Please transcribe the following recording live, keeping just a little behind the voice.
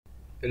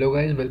Hello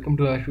guys, welcome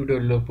to our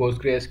tutorial of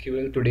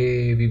PostgreSQL.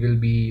 Today we will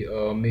be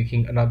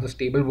making another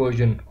stable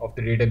version of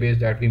the database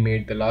that we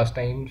made the last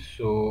time.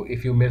 So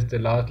if you missed the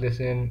last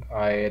lesson,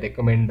 I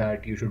recommend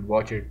that you should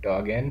watch it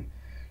again.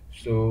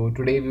 So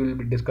today we will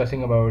be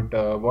discussing about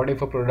what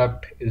if a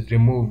product is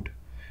removed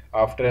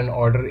after an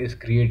order is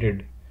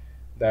created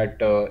that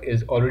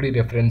is already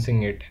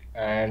referencing it,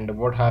 and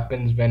what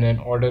happens when an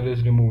order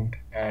is removed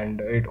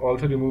and it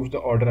also removes the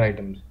order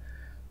items.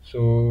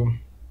 So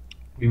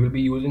we will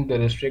be using the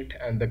restrict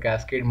and the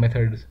cascade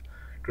methods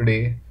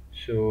today.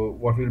 So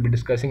what we'll be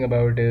discussing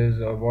about is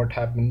what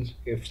happens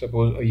if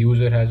suppose a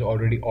user has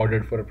already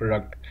ordered for a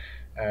product,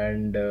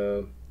 and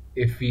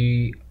if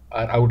we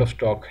are out of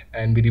stock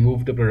and we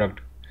remove the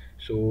product.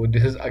 So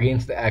this is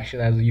against the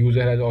action, as the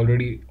user has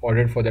already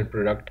ordered for that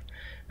product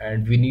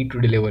and we need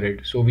to deliver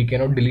it. So we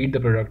cannot delete the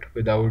product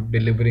without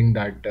delivering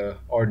that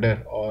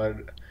order,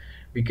 or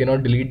we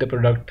cannot delete the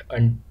product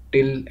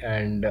until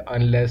and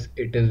unless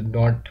it is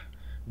not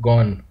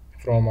gone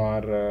from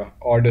our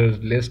orders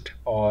list,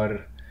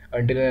 or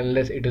until and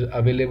unless it is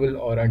available,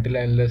 or until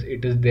and unless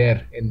it is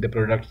there in the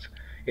products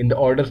in the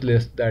orders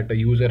list that a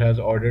user has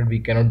ordered, we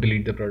cannot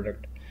delete the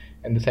product.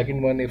 And the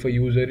second one, if a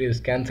user is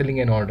canceling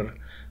an order,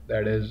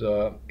 that is,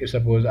 if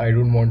suppose I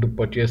don't want to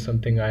purchase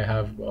something, I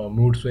have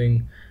mood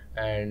swing,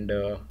 and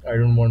I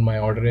don't want my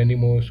order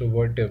anymore. So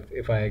what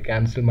if I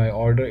cancel my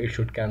order, it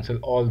should cancel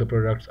all the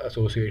products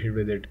associated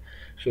with it.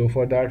 So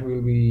for that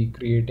we'll be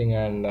creating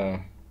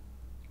an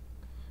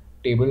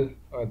table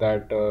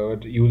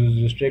that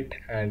uses restrict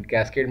and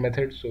cascade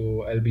methods.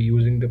 So I'll be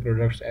using the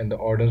products and the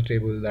orders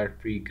table that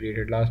we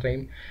created last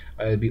time.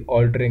 I'll be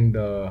altering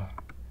the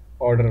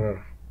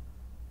order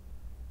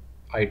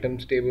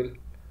items table.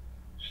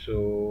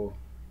 So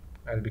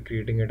I'll be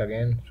creating it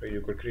again, so you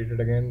could create it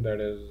again.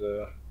 That is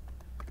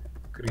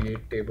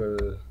create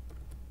table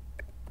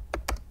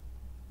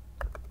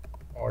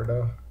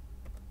order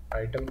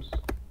items,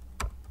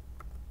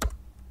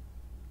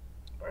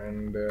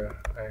 and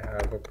I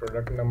have a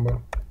product number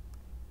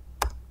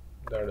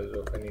that is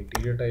of an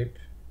integer type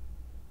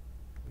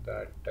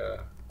that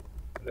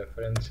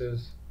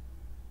references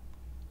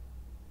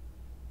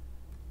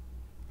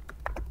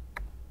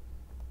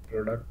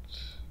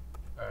products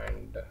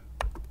and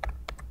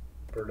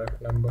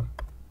product number.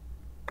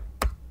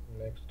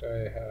 Next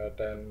I had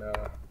an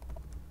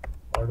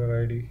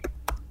order ID,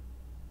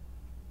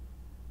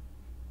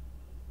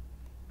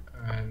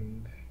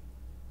 and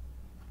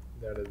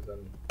that is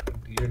an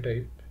integer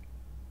type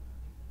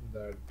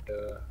that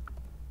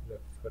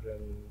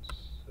reference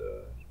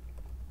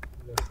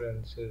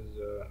references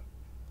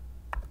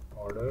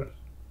order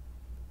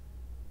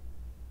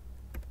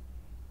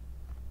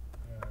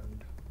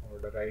and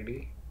order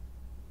ID.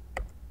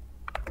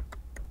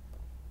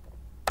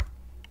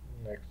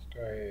 Next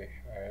I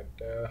had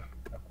a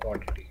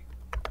quantity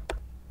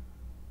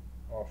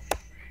of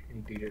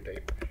integer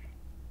type,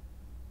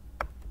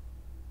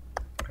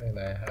 and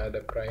I had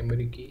a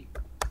primary key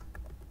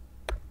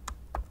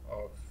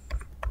of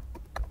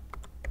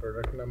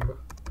product number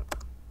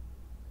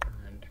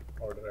and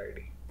order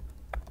ID.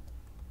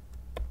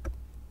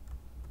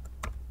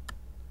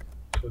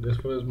 So this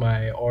was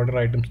my order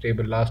items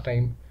table last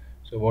time.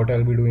 So what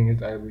I'll be doing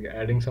is I'll be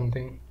adding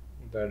something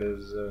that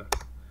is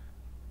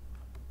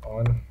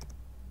on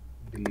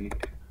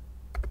delete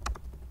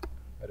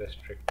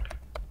restrict.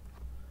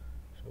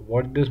 So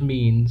what this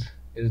means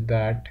is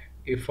that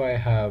if I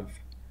have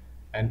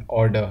an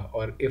order,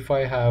 or if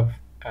I have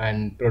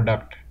an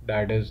product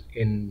that is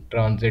in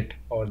transit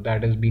or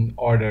that has been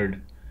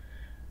ordered,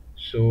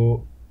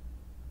 so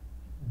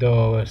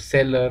the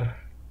seller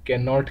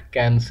cannot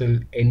cancel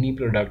any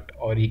product,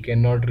 or he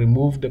cannot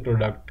remove the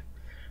product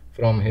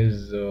from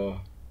his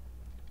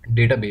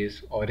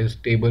database or his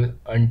table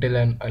until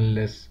and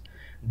unless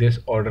this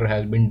order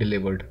has been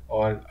delivered,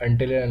 or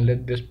until and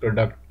unless this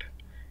product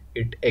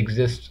it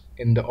exists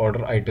in the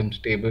order items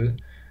table.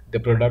 The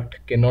product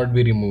cannot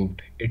be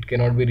removed. It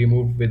cannot be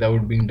removed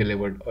without being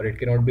delivered, or it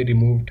cannot be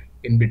removed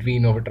in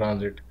between of a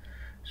transit.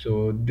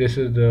 So this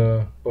is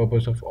the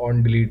purpose of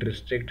on delete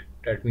restrict.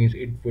 That means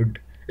it would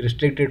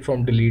restrict it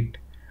from delete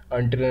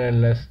until and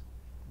unless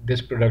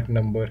this product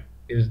number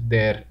is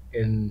there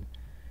in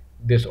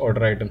this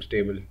order items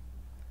table.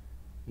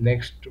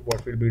 Next,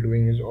 what we'll be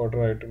doing is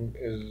order item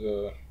is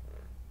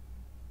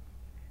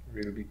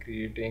we'll be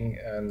creating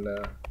an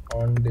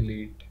on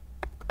delete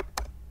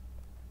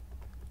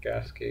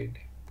cascade.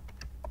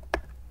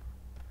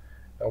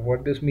 Now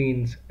what this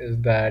means is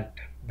that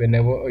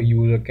whenever a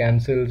user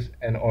cancels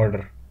an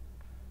order,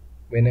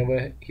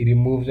 whenever he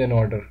removes an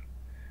order,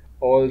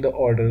 all the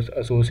orders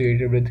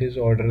associated with his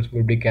orders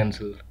would be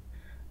cancelled.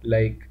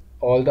 Like,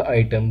 all the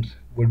items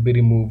would be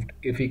removed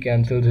if he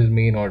cancels his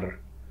main order.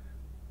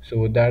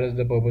 So that is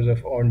the purpose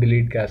of on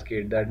delete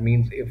cascade. That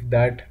means if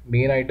that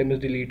main item is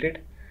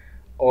deleted,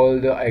 all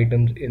the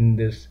items in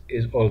this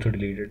is also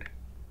deleted.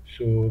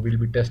 So we'll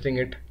be testing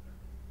it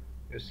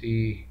to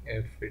see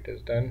if it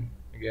is done.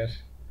 Yes.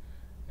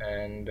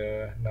 And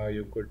now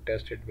you could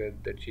test it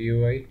with the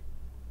GUI.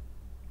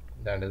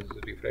 That is,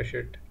 refresh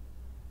it.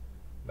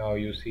 Now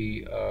you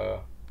see,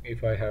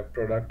 if I have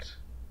products,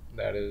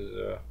 that is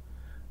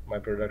my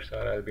products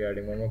are, I'll be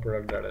adding one more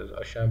product, that is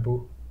a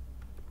shampoo,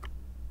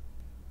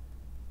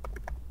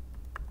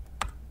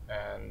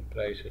 and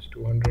price is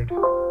 200.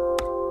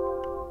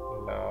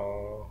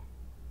 Now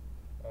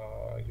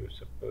you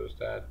suppose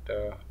that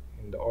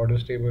in the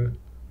orders table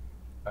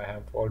I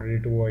have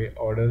already two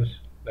orders,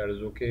 that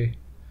is okay.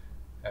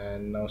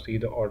 And now see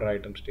the order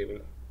items table,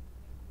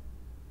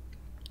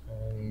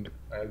 and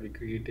I'll be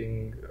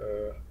creating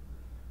a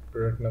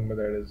product number,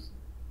 that is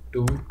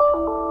 2.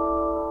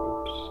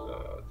 Oops,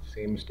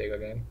 same mistake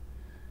again.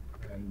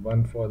 And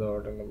 1 for the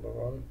order number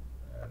 1,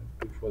 and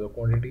 2 for the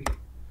quantity.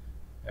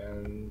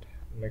 And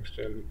next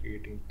I'll be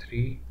creating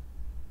 3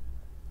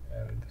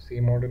 and the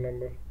same order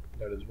number,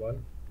 that is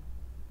 1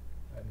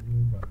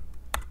 and 1.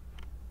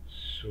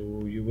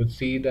 So you would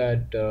see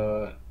that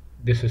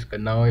this is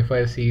now, if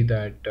I see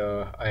that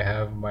I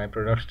have my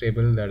products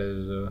table, that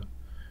is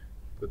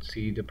could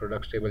see the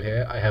products table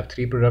here. I have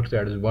 3 products,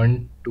 that is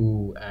 1,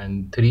 2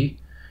 and 3.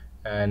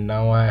 And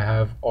now I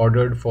have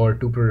ordered for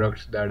 2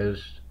 products, that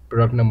is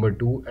product number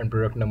 2 and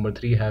product number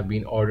 3 have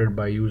been ordered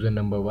by user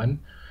number 1.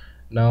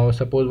 Now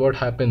suppose what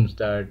happens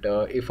that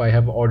if I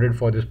have ordered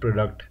for this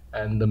product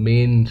and the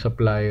main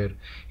supplier,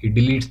 he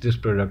deletes this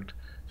product,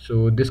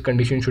 so this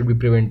condition should be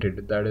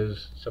prevented. That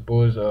is,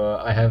 suppose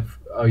I have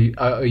a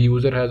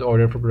user has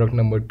ordered for product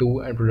number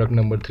 2 and product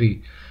number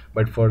 3,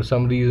 but for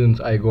some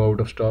reasons I go out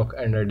of stock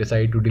and I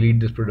decide to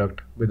delete this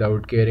product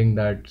without caring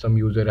that some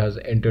user has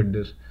entered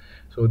this.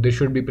 So this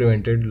should be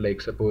prevented. Like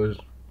suppose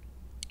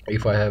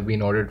if I have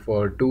been ordered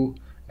for 2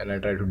 and I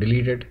try to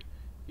delete it,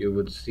 you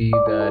would see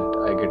that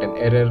I get an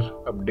error,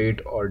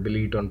 update or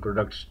delete on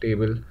products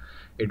table.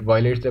 It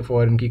violates the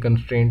foreign key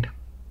constraint,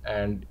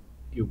 and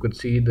you could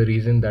see the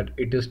reason that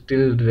it is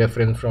still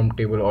reference from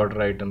table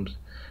order items.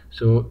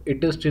 So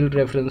it is still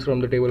reference from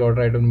the table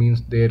order item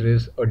means there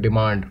is a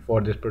demand for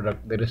this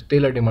product. There is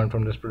still a demand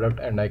from this product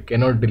and I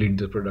cannot delete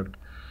this product.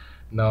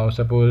 Now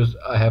suppose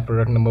I have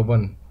product number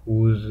 1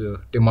 whose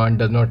demand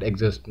does not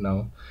exist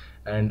now,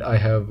 and I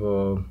have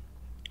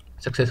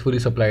successfully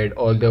supplied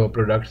all the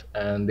products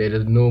and there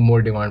is no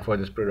more demand for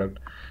this product.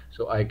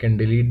 So I can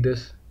delete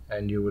this,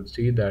 and you would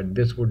see that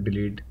this would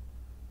delete.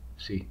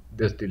 See,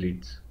 this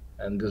deletes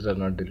and this does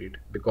not delete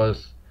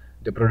because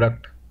the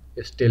product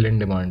is still in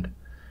demand.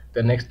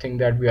 The next thing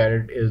that we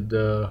added is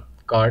the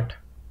cart,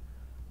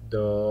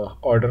 the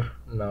order.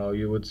 Now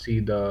you would see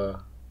the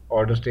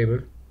orders table.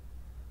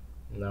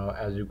 Now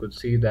as you could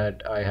see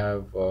that I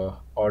have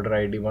order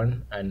ID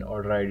 1 and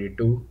order ID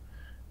 2.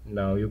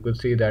 Now you could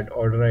see that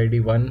order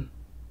ID 1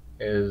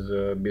 is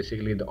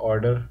basically the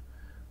order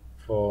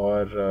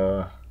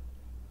for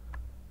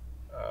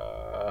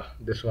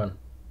this one,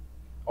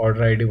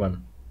 order ID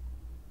 1.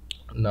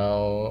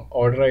 Now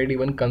order ID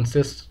 1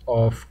 consists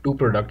of 2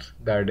 products,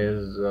 that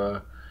is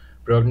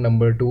product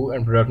number 2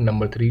 and product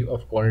number 3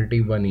 of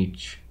quantity 1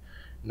 each.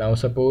 Now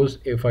suppose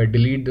if I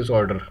delete this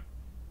order,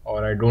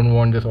 or I don't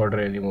want this order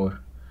anymore,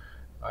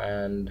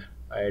 and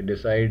I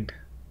decide,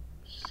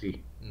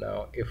 see,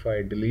 now if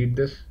I delete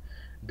this,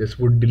 this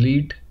would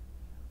delete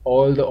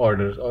all the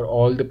orders or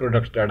all the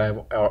products that I've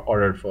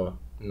ordered for.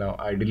 Now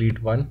I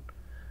delete one,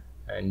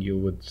 and you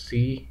would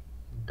see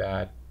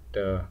that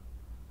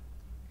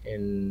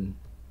in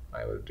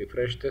I will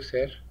refresh this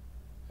here,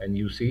 and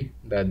you see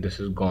that this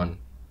is gone.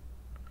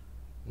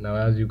 Now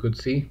as you could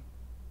see,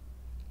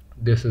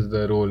 this is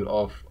the role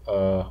of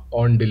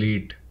on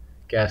delete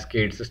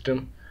cascade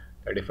system,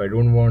 that if I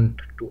don't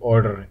want to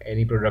order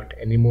any product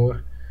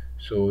anymore,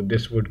 so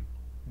this would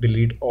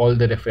delete all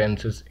the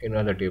references in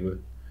other table.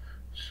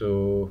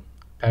 So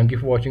thank you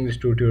for watching this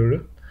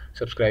tutorial.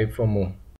 Subscribe for more.